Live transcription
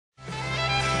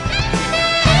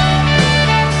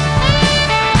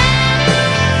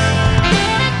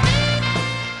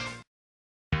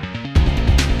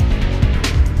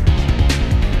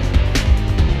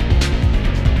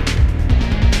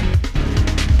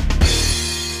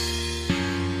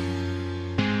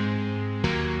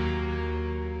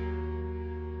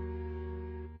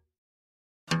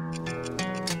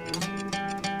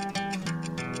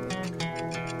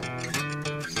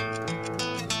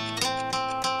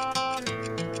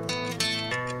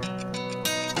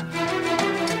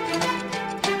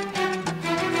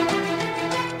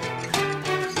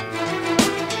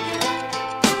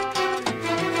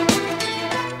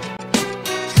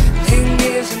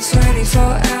Given 24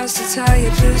 hours to tie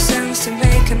your loose ends to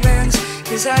make amends.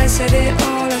 Cause I said it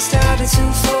all, I started to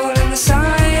fall in the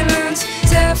silence.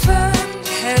 Deafened,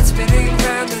 head spinning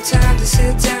round, no time to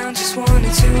sit down. Just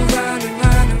wanted to run and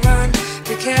run and run.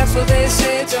 Be careful, they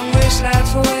say, don't wish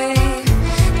life away.